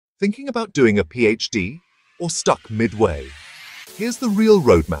Thinking about doing a PhD or stuck midway? Here's the real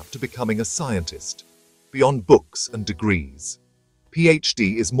roadmap to becoming a scientist. Beyond books and degrees,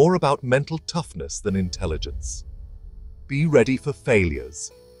 PhD is more about mental toughness than intelligence. Be ready for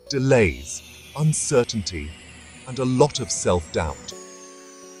failures, delays, uncertainty, and a lot of self-doubt.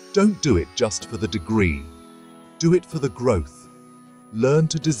 Don't do it just for the degree. Do it for the growth. Learn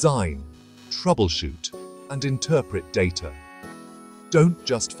to design, troubleshoot, and interpret data. Don't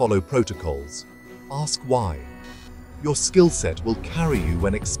just follow protocols. Ask why. Your skill set will carry you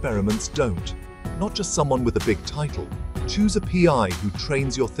when experiments don't. Not just someone with a big title. Choose a PI who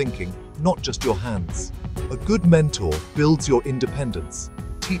trains your thinking, not just your hands. A good mentor builds your independence,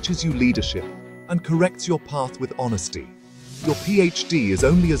 teaches you leadership, and corrects your path with honesty. Your PhD is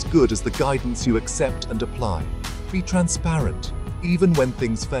only as good as the guidance you accept and apply. Be transparent, even when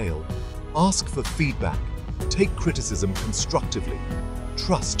things fail. Ask for feedback. Take criticism constructively.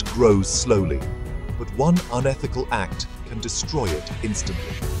 Trust grows slowly, but one unethical act can destroy it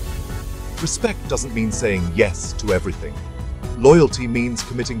instantly. Respect doesn't mean saying yes to everything. Loyalty means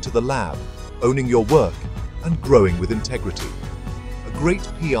committing to the lab, owning your work, and growing with integrity. A great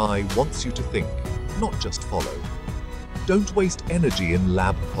PI wants you to think, not just follow. Don't waste energy in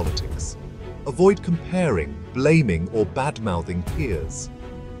lab politics. Avoid comparing, blaming, or bad-mouthing peers.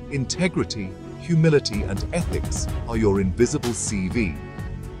 Integrity, humility, and ethics are your invisible CV.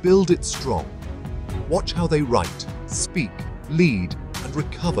 Build it strong. Watch how they write, speak, lead, and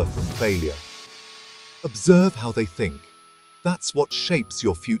recover from failure. Observe how they think. That's what shapes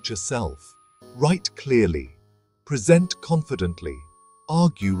your future self. Write clearly. Present confidently.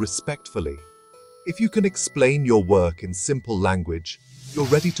 Argue respectfully. If you can explain your work in simple language, you're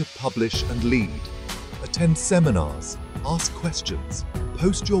ready to publish and lead. Attend seminars, ask questions,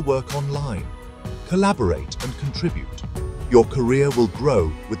 post your work online. Collaborate and contribute. Your career will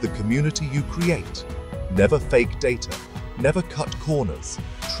grow with the community you create. Never fake data. Never cut corners.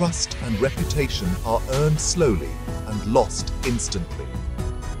 Trust and reputation are earned slowly and lost instantly.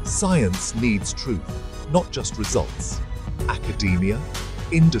 Science needs truth, not just results. Academia,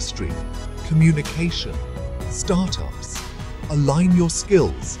 industry, communication, startups. Align your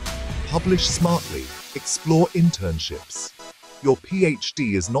skills. Publish smartly. Explore internships. Your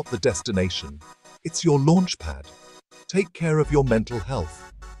PhD is not the destination. It's your launchpad. Take care of your mental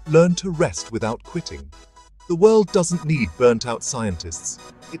health. Learn to rest without quitting. The world doesn't need burnt-out scientists.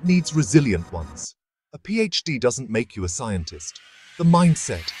 It needs resilient ones. A PhD doesn't make you a scientist. The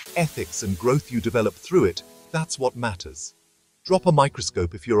mindset, ethics, and growth you develop through it, that's what matters. Drop a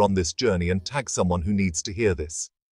microscope if you're on this journey and tag someone who needs to hear this.